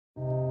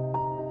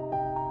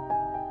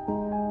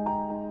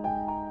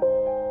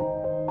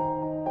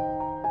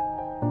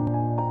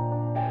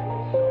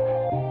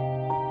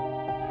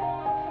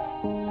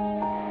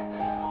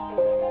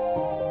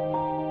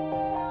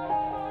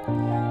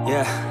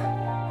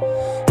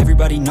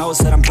Everybody knows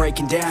that I'm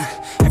breaking down.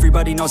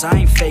 Everybody knows I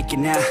ain't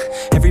faking now.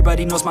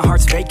 Everybody knows my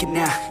heart's vacant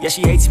now. Yeah,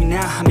 she hates me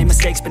now, I made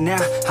mistakes, but now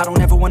I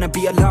don't ever wanna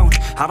be alone.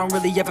 I don't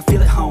really ever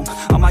feel at home.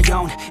 On my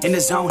own, in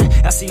the zone,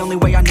 that's the only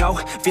way I know.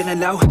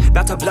 Feeling low,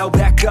 about to blow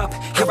back up.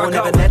 Here I won't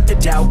ever let the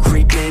doubt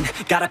creep in.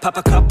 Gotta pop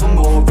a couple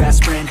more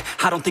aspirin.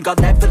 I don't think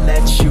I'll ever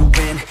let you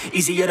in.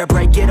 Easier to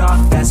break it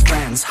off as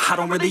friends. I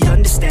don't really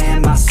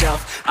understand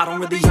myself. I don't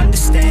really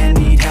understand,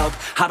 need help.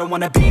 I don't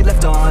wanna be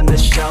left on the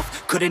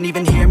shelf. Couldn't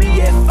even hear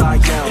me if I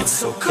yelled. It's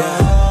so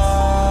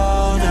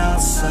cold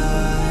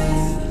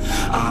outside,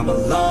 I'm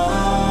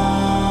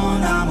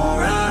alone, I'm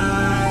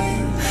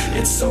alright.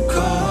 It's so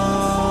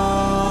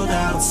cold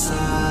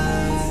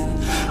outside,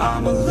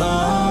 I'm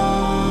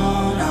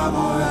alone, I'm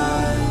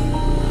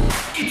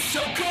alright. It's so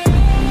cold.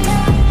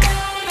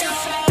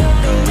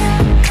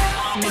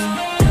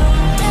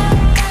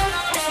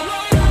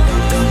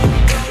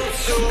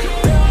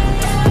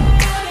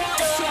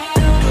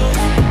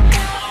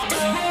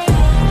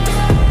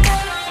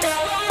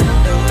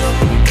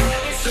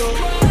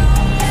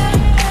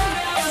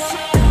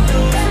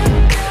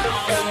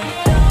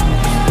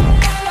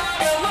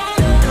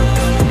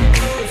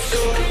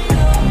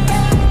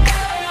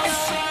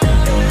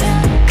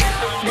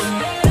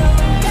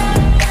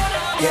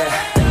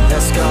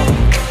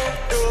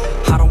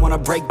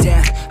 Break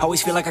down,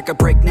 always feel like I could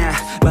break now,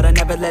 but I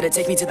never let it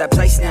take me to that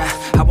place now.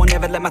 I won't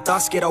ever let my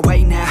thoughts get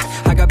away now.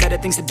 I got better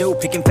things to do,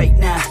 picking fate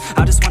now.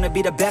 I just wanna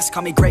be the best,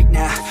 call me great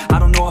now. I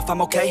don't know if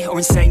I'm okay or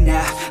insane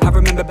now. I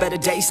remember better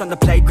days on the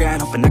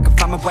playground, hoping I can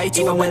find my way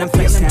to even when I'm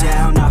feeling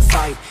down, I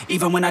fight,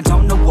 even when I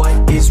don't know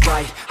what is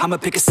right. I'ma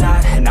pick a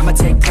side, and I'ma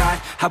take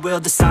pride. I will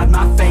decide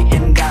my fate,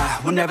 and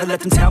I will never let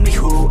them tell me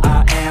who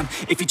I am.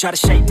 If you try to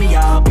shape me,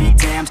 I'll be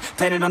damned.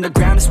 Planet on the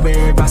ground is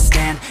where I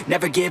stand.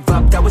 Never give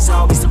up, that was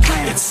always the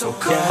plan. It's so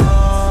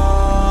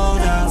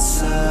cold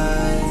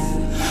outside,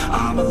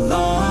 I'm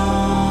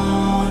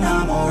alone,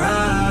 I'm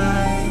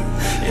alright.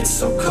 It's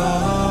so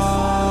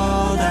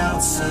cold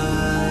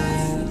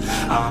outside,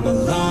 I'm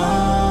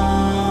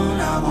alone,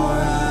 I'm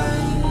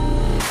alright.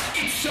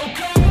 It's so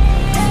cold.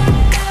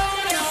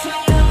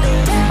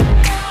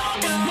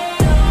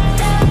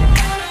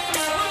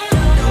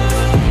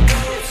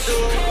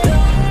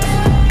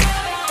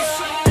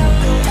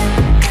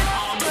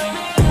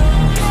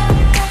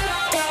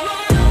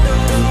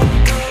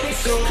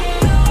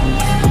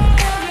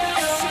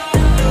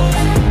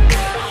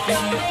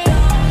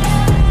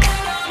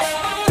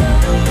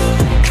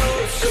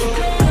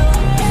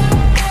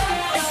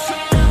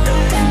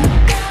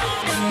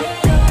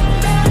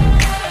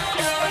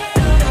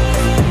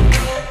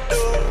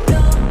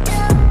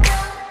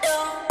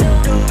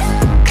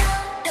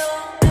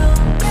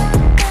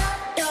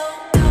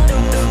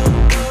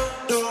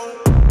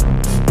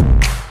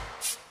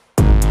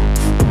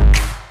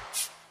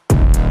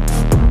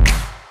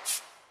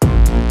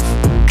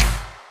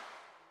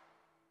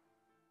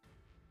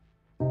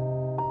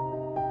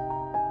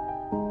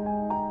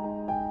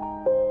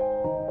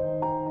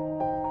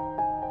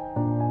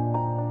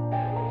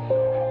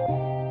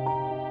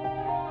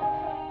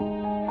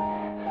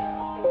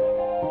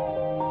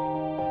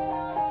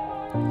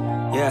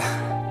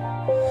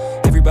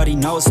 Everybody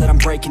knows that I'm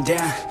breaking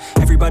down.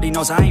 Everybody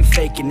knows I ain't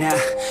faking now.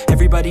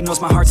 Everybody knows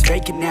my heart's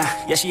vacant now.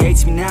 Yeah, she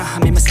hates me now, I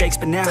made mistakes,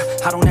 but now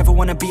I don't ever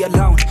wanna be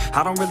alone.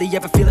 I don't really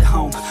ever feel at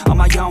home. On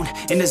my own,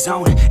 in the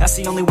zone, that's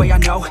the only way I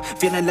know.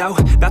 Feeling low,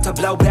 about to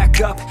blow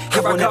back up.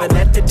 Here I won't ever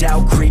let the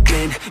doubt creep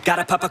in.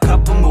 Gotta pop a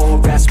couple more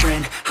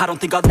aspirin. I don't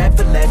think I'll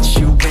ever let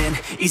you in.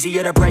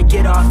 Easier to break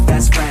it off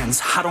as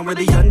friends. I don't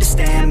really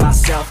understand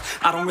myself.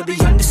 I don't really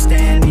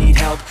understand, need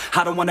help.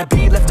 I don't wanna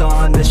be left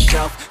on the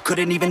shelf.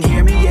 Couldn't even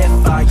hear me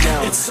if I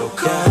yelled. It's so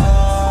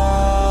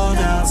cold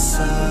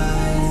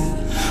outside,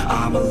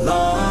 I'm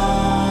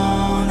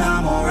alone,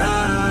 I'm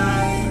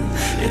alright.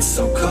 It's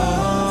so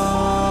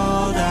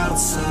cold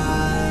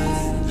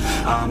outside,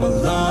 I'm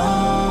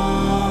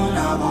alone,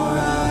 I'm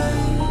alright.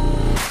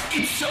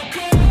 It's so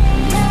cold.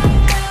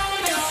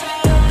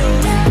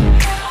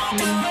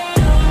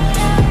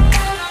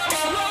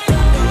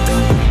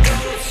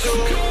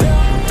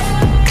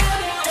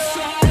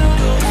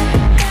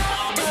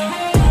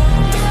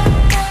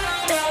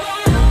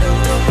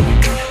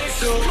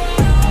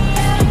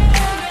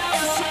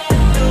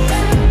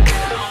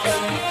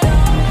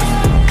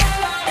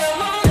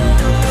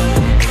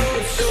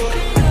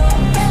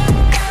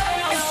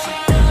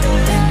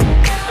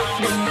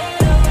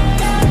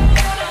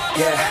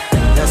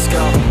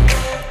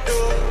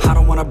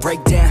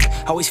 Break down,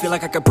 always feel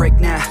like I could break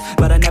now,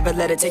 but I never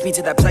let it take me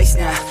to that place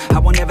now. I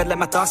won't ever let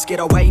my thoughts get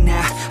away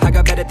now. I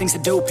got better things to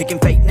do, picking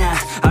fate now.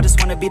 I just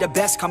wanna be the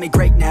best, call me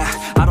great now.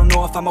 I don't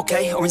know if I'm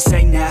okay or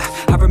insane now.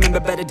 I remember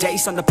better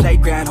days on the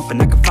playground, hoping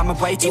I can find my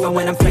way to even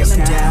when I'm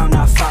feeling down,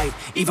 I fight,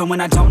 even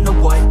when I don't know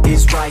what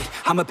is right.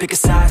 I'ma pick a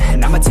side,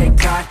 and I'ma take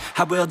pride.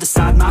 I will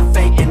decide my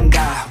fate, and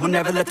I will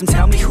never let them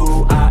tell me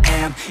who I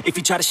am. If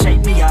you try to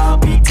shape me, I'll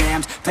be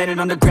damned. Planet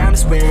on the ground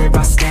is where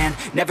I stand.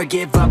 Never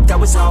give up, that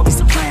was always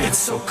the plan. It's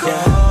so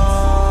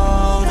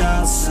cold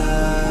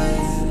outside,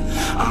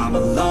 I'm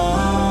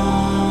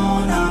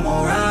alone, I'm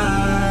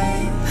alright.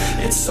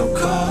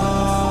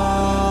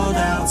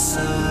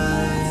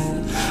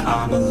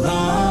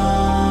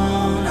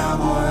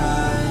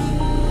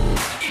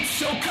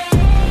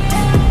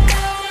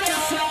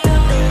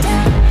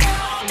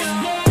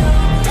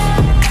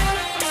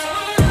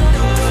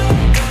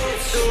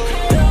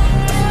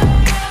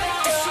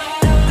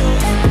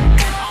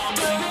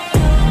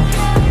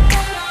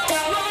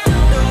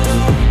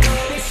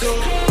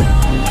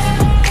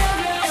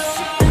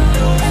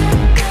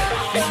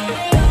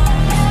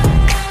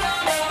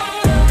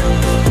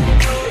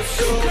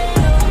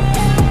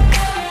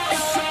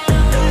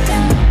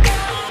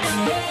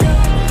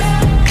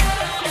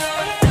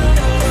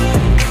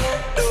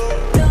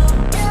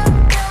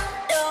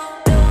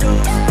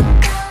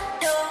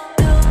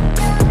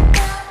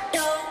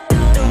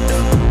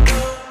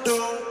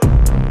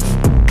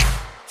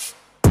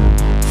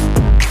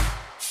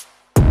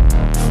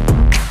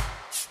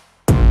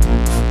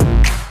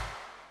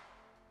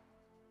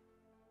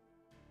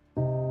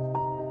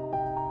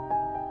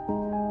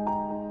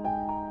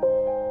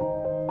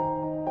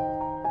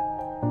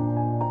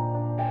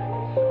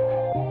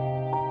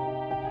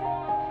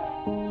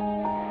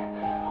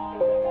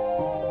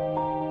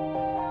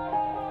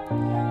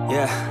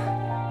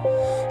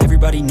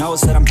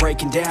 knows that I'm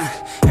breaking down.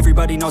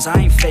 Everybody knows I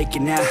ain't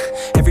faking now.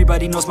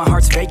 Everybody knows my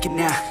heart's vacant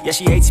now. Yeah,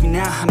 she hates me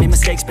now, I made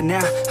mistakes but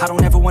now I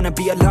don't ever wanna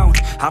be alone.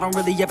 I don't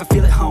really ever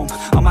feel at home.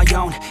 On my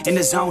own, in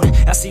the zone,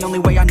 that's the only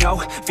way I know.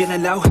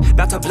 Feeling low,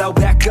 about to blow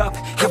back up.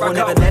 I won't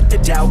ever let the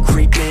doubt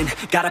creep in.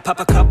 Gotta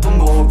pop a couple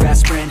more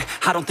aspirin.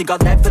 I don't think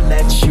I'll ever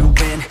let you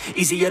in.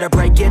 Easier to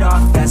break it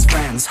off as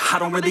friends. I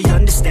don't really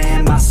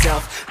understand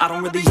myself. I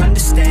don't really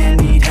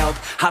understand, need help.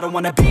 I don't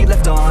wanna be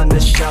left on the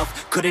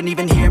shelf. Couldn't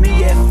even hear me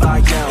if I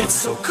yelled. It's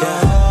so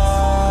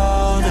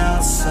cold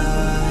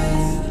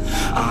outside,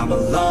 I'm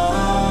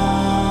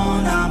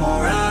alone, I'm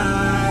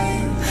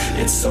alright.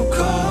 It's so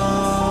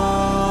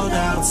cold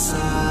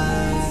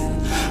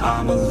outside,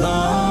 I'm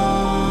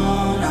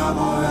alone, I'm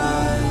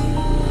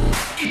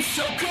alright. It's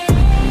so cold.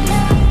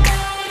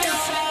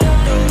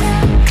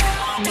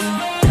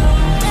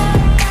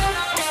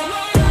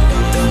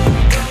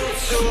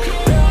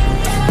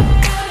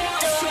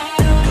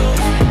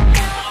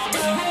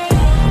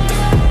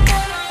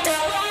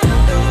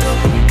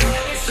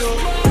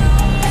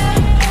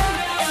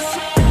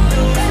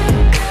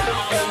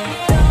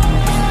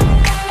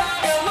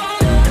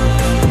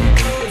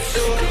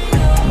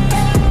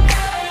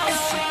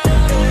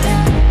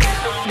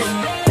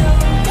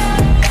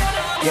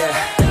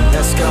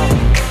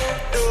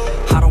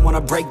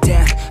 Break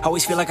down,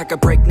 always feel like I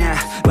could break now,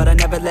 but I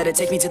never let it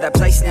take me to that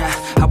place now.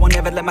 I won't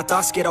ever let my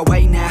thoughts get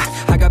away now.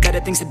 I got better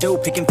things to do,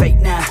 picking fate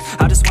now.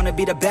 I just wanna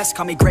be the best,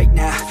 call me great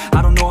now.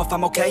 I don't know if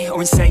I'm okay or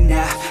insane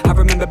now. I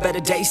remember better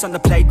days on the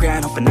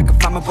playground, hoping I can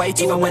find my way.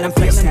 Even when I'm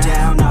feeling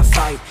down, I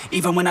fight.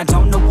 Even when I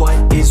don't know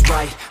what is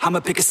right, I'ma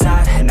pick a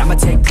side and I'ma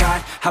take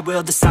pride. I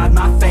will decide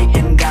my fate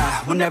and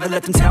I will never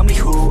let them tell me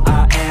who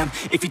I am.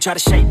 If you try to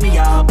shape me,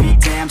 I'll be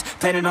damned.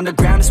 Planet on the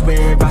ground is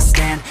where I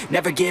stand.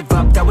 Never give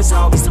up, that was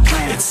always the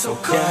plan. It's so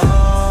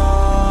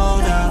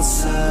cold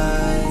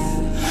outside,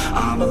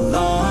 I'm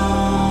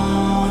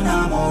alone,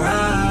 I'm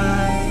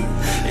alright.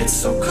 It's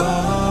so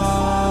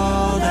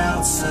cold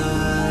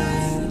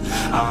outside,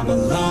 I'm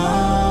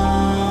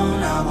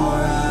alone, I'm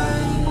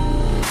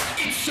alright.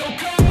 It's so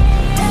cold.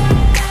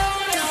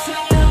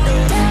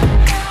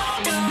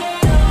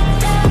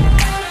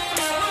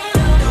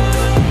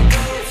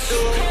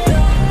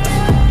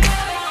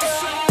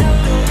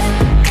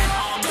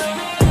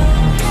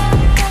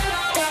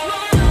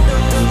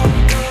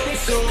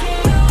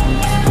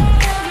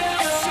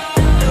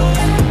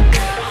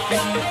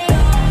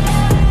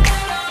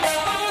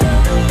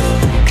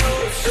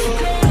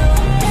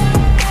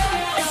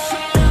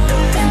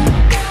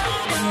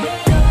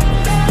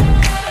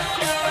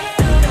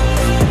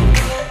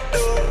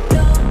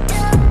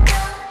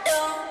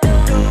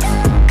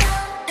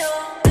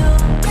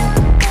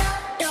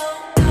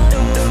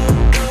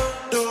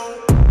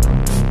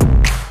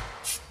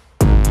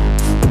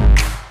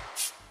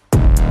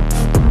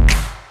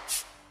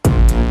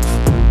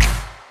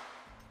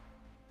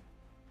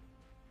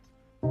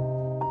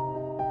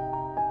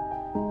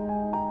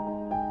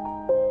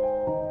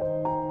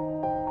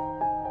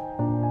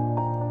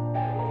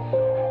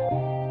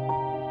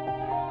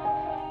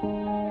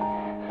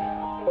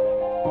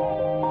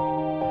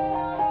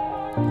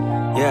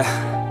 Yeah,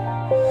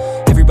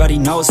 everybody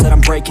knows that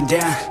I'm breaking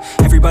down.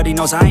 Everybody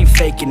knows I ain't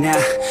faking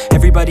now.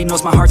 Everybody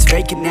knows my heart's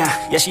vacant now.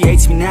 Yeah, she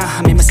hates me now,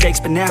 I made mistakes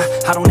but now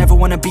I don't ever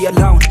wanna be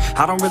alone.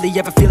 I don't really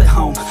ever feel at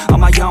home. On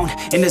my own,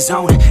 in the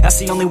zone, that's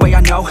the only way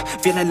I know.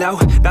 Feeling low,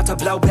 about to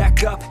blow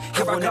back up.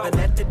 I won't ever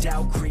let the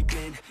doubt creep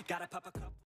in. Gotta pop a